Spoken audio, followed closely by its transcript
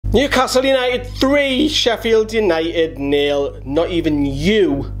Newcastle United 3, Sheffield United 0. Not even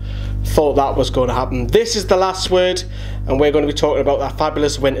you thought that was going to happen. This is the last word, and we're going to be talking about that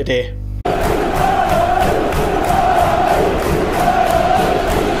fabulous win today.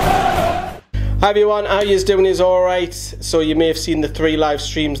 Hi everyone, how you doing? Is alright. So you may have seen the 3 live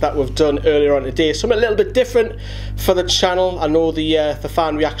streams that we've done earlier on today. Something a little bit different for the channel. I know the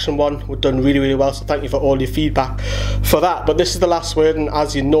fan reaction one we've done really well, so thank you for all your feedback for that. But this is the last word, and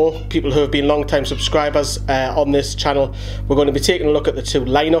as you know, people who have been long time subscribers on this channel, we're going to be taking a look at the 2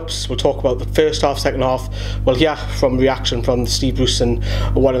 lineups. We'll talk about the first half, second half. We'll hear from reaction from Steve Bruce and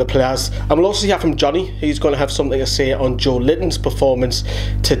one of the players, and we'll also hear from Jonny. He's going to have something to say on Joelinton's performance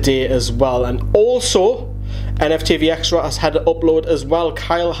today as well. And also, NFTV Extra has had an upload as well.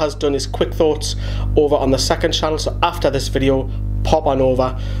 Kyle has done his quick thoughts over on the second channel, so after this video, pop on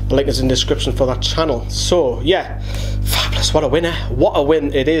over. The link is in the description for that channel. So yeah, fabulous. What a winner. What a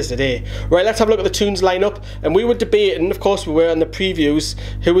win it is today. Right, let's have a look at the Toons lineup. And we were debating, of course we were in the previews,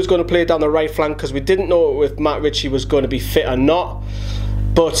 who was going to play down the right flank, because we didn't know if Matt Ritchie was going to be fit or not.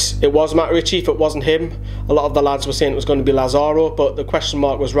 But it was Matt Ritchie. If it wasn't him, a lot of the lads were saying it was going to be Lazaro, but the question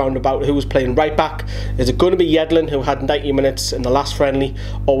mark was round about who was playing right back. Is it going to be Yedlin, who had 90 minutes in the last friendly,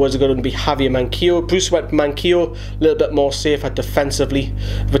 or was it going to be Javier Manquillo? Bruce went for Manquillo, a little bit more safer defensively.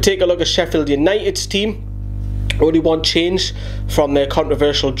 If we take a look at Sheffield United's team, only one change from their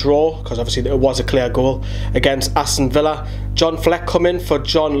controversial draw, because obviously it was a clear goal against Aston Villa. John Fleck come in for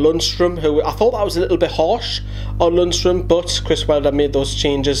John Lundstrom, who I thought that was a little bit harsh on Lundstrom, but Chris Wilder made those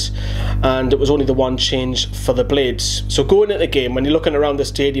changes, and it was only the one change for the Blades. So going into the game, when you're looking around the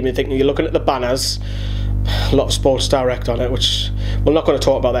stadium, you're thinking, you're looking at the banners, a lot of Sports Direct on it, which we're not going to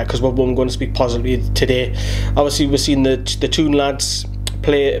talk about that because we're going to speak positively today. Obviously we've seen the Toon lads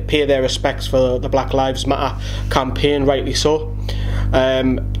pay their respects for the Black Lives Matter campaign, rightly so.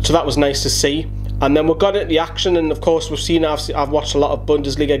 So that was nice to see. And then we got into the action, and of course we've seen, I've watched a lot of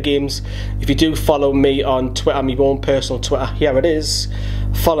Bundesliga games. If you do follow me on Twitter, my own personal Twitter, here it is.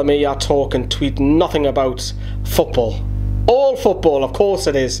 Follow me, I talk and tweet nothing about football. All football, of course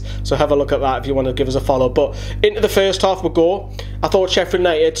it is. So have a look at that if you want to give us a follow. But into the first half we go. I thought Sheffield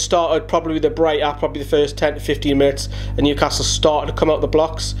United started probably the brighter, probably the first 10 to 15 minutes, and Newcastle started to come out the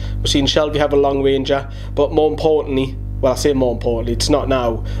blocks. We've seen Shelby have a long ranger, but more importantly, well, I say more importantly, it's not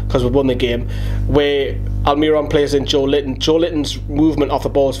now because we've won the game, where Almiron plays in Joelinton. Joelinton's movement off the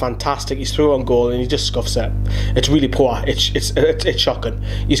ball is fantastic. He's through on goal and he just scuffs it. It's really poor. It's shocking.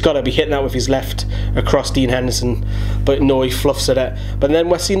 He's got to be hitting that with his left across Dean Henderson, but no, he fluffs at it. But then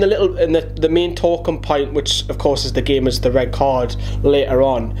we're seeing the little, in the main talking point, which of course is the game, is the red card later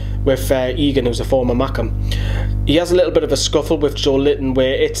on with Egan, who's a former Mackham. He has a little bit of a scuffle with Joelinton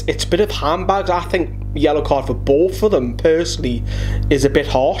where it's a bit of handbags. I think yellow card for both of them personally is a bit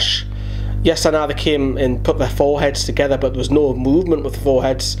harsh. Yes, I know they came and put their foreheads together, but there was no movement with the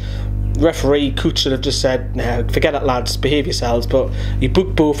foreheads. Referee Cooch should have just said, nah, forget it lads, behave yourselves. But he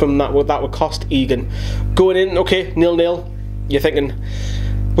booked both of them. That would cost Egan. Going in, okay, 0-0. You're thinking,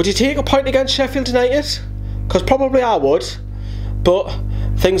 would you take a point against Sheffield United? Because probably I would. But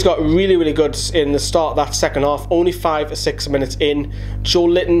things got really good in the start of that second half. Only 5 to 6 minutes in,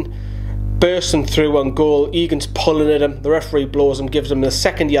 Joelinton bursting through on goal. Egan's pulling at him. The referee blows him, gives him the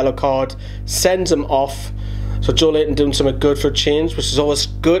second yellow card, sends him off. So Joelinton doing something good for a change, which is always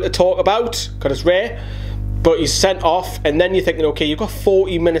good to talk about because it's rare. But he's sent off, and then you're thinking, okay, you've got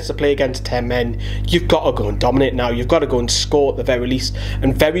 40 minutes to play against 10 men. You've got to go and dominate now. You've got to go and score at the very least.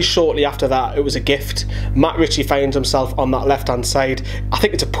 And very shortly after that, it was a gift. Matt Ritchie finds himself on that left-hand side. I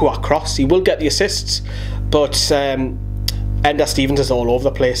think it's a poor cross. He will get the assists, but Ender Stevens is all over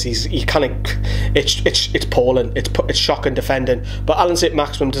the place. He kind of, it's appalling. It's shocking defending. But Allan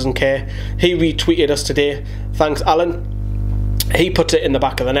Saint-Maximin doesn't care. He retweeted us today. Thanks, Alan. He puts it in the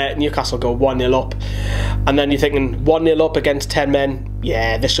back of the net. Newcastle go 1-0 up, and then you're thinking 1-0 up against 10 men.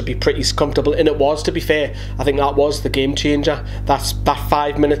 Yeah, this should be pretty comfortable, and it was. To be fair, I think that was the game changer. That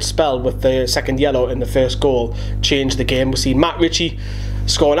 5-minute spell with the second yellow in the first goal changed the game. We see Matt Ritchie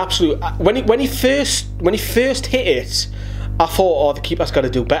scoring absolute. When he first hit it, I thought, oh, the keeper's got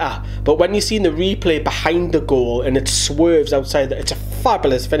to do better. But when you see the replay behind the goal and it swerves outside, it's a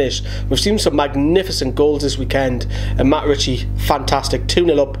fabulous finish. We've seen some magnificent goals this weekend, and Matt Ritchie, fantastic.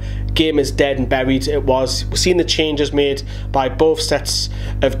 2-0 up, game is dead and buried. It was. We've seen the changes made by both sets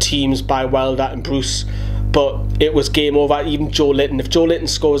of teams, by Wilder and Bruce. but it was game over. Even Joe Linton, if Joe Linton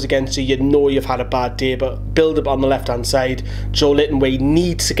scores against you, you know you've had a bad day. But build up on the left hand side. Joe Linton, where he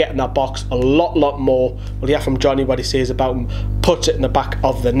needs to get in that box a lot more. We'll hear from Jonny what he says about him. Puts it in the back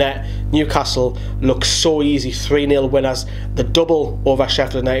of the net. Newcastle looks so easy, 3-0 winners. The double over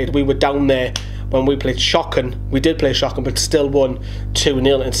Sheffield United. We were down there when we played shocking. We did play shocking, but still won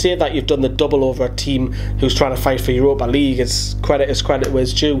 2-0. And say that you've done the double over a team who's trying to fight for Europa League. It's credit where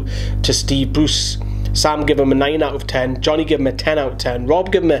it's due to Steve Bruce. Sam give him a 9 out of 10. Jonny give him a 10 out of 10.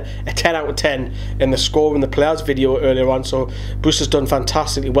 Rob give him a 10 out of 10 in the score in the players video earlier on. So Bruce has done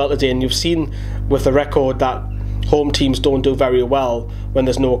fantastically well today. And you've seen with the record that home teams don't do very well when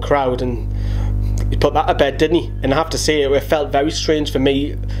there's no crowd. And he put that to bed, didn't he? And I have to say, it felt very strange for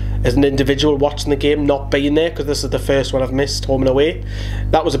me as an individual watching the game, not being there, because this is the first one I've missed, home and away.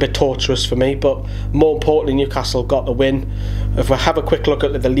 That was a bit torturous for me, but more importantly, Newcastle got the win. If we have a quick look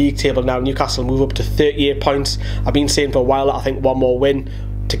at the league table now, Newcastle move up to 38 points. I've been saying for a while that I think one more win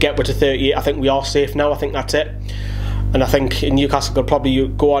to get to 38. I think we are safe now. I think that's it. And I think Newcastle could probably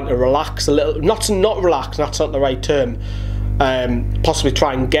go on to relax a little. Not relax, that's not the right term. Possibly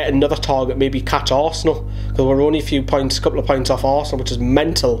try and get another target, maybe catch Arsenal, because we're only a couple of points off Arsenal, which is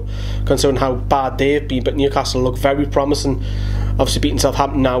mental considering how bad they've been. But Newcastle look very promising, obviously beating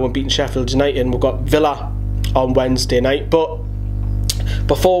Southampton now and beating Sheffield United, and we've got Villa on Wednesday night. But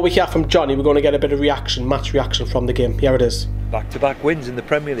before we hear from Jonny, we're going to get a bit of match reaction from the game. Here it is. Back-to-back wins in the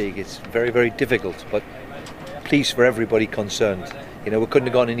Premier League. It's very difficult, but pleased for everybody concerned. You know, we couldn't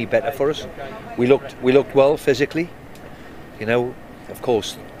have gone any better for us. We looked well physically. You know, of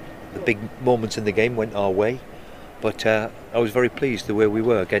course, the big moments in the game went our way, but I was very pleased the way we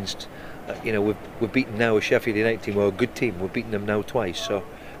were against. You know, we've beaten now a Sheffield United team, or a good team. We've beaten them now twice, so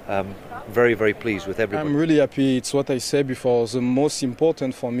very pleased with everybody. I'm really happy. It's what I said before. The most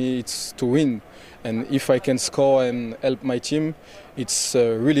important for me it's to win, and if I can score and help my team, it's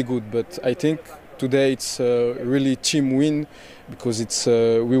really good. But I think today it's a really team win, because it's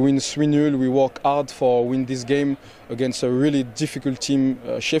we win 3-0. We work hard for win this game against a really difficult team,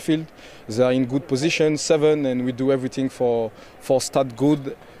 Sheffield. They are in good position, 7, and we do everything for start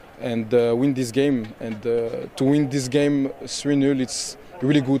good and win this game. And to win this game 3-0, it's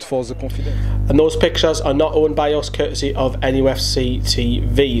really good for the confidence. And those pictures are not owned by us, courtesy of NUFC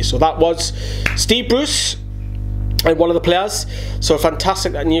TV. So that was Steve Bruce and one of the players. So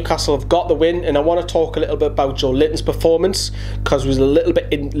fantastic that Newcastle have got the win. And I want to talk a little bit about Joe Linton's performance, because he was a little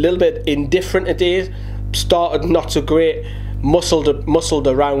bit indifferent today. Started not so great, muscled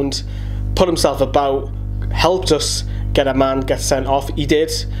around, put himself about, helped us get sent off. He did,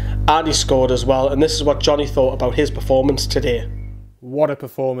 and he scored as well. And this is what Jonny thought about his performance today. What a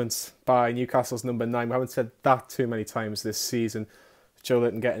performance by Newcastle's number 9. We haven't said that too many times this season. Joe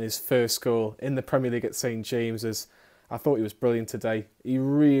Linton getting his first goal in the Premier League at St James's. I thought he was brilliant today. He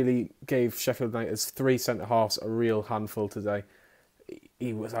really gave Sheffield United's 3 centre-halves a real handful today.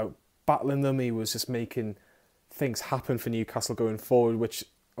 He was out battling them. He was just making things happen for Newcastle going forward, which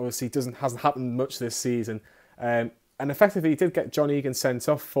obviously hasn't happened much this season. And effectively, he did get John Egan sent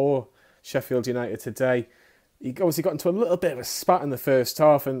off for Sheffield United today. He obviously got into a little bit of a spat in the first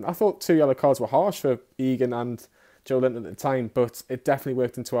half, and I thought 2 yellow cards were harsh for Egan and Joe Linton at the time, but it definitely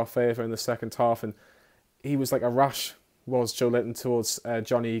worked into our favour in the second half, and he was like a rash, was Joe Linton, towards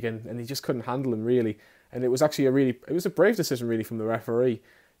John Egan, and he just couldn't handle him really. And it was actually it was a brave decision really from the referee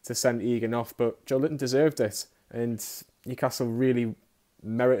to send Egan off, but Joe Linton deserved it, and Newcastle really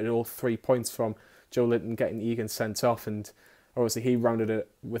merited all 3 points from Joe Linton getting Egan sent off, and obviously he rounded it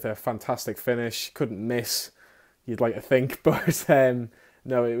with a fantastic finish. Couldn't miss, you'd like to think, but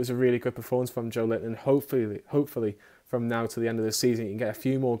no, it was a really good performance from Joe Linton. Hopefully from now to the end of the season, he can get a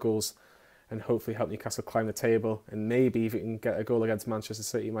few more goals and hopefully help Newcastle climb the table, and maybe if he can get a goal against Manchester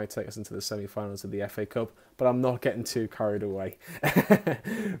City, he might take us into the semi-finals of the FA Cup, but I'm not getting too carried away.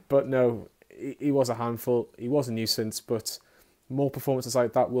 But no, he was a handful, he was a nuisance, but more performances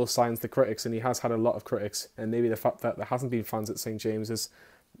like that will silence the critics, and he has had a lot of critics, and maybe the fact that there hasn't been fans at St James's,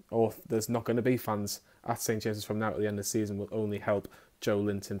 or there's not going to be fans at St James's from now to the end of the season, will only help Joe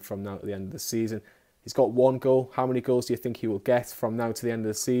Linton from now to the end of the season. He's got 1 goal. How many goals do you think he will get from now to the end of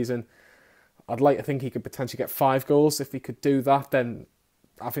the season? I'd like to think he could potentially get 5 goals. If he could do that, then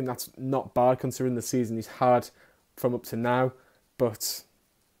I think that's not bad considering the season he's had from up to now. But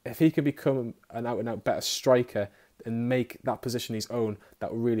if he can become an out-and-out better striker and make that position his own,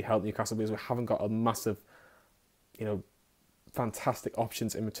 that will really help Newcastle, because we haven't got a massive, fantastic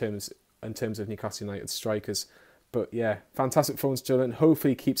options in terms of Newcastle United strikers. But yeah, fantastic performance, Joe Linton.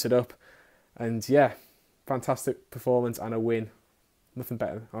 Hopefully he keeps it up. And yeah, fantastic performance and a win Nothing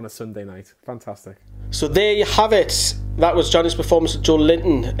better on a Sunday night. Fantastic. So there you have it. That was Jonny's performance at Joe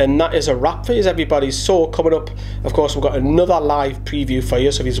Linton, and that is a wrap for you, everybody. So coming up, of course, we've got another live preview for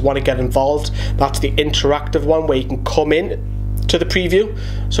you. So if you want to get involved, that's the interactive one where you can come in to the preview.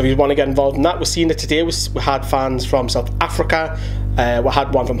 So if you want to get involved in that, we're seeing it today. We had fans from South Africa, we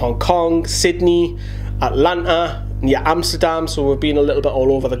had one from Hong Kong, Sydney, Atlanta, near Amsterdam. So we've been a little bit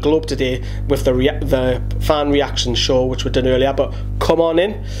all over the globe today with the fan reaction show, which we did earlier. But come on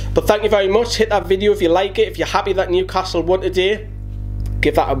in. But thank you very much. Hit that video if you like it. If you're happy that Newcastle won today,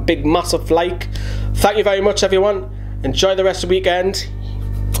 give that a big massive like. Thank you very much, everyone. Enjoy the rest of the weekend.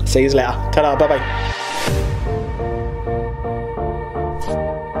 See you later. Ta-da, bye bye.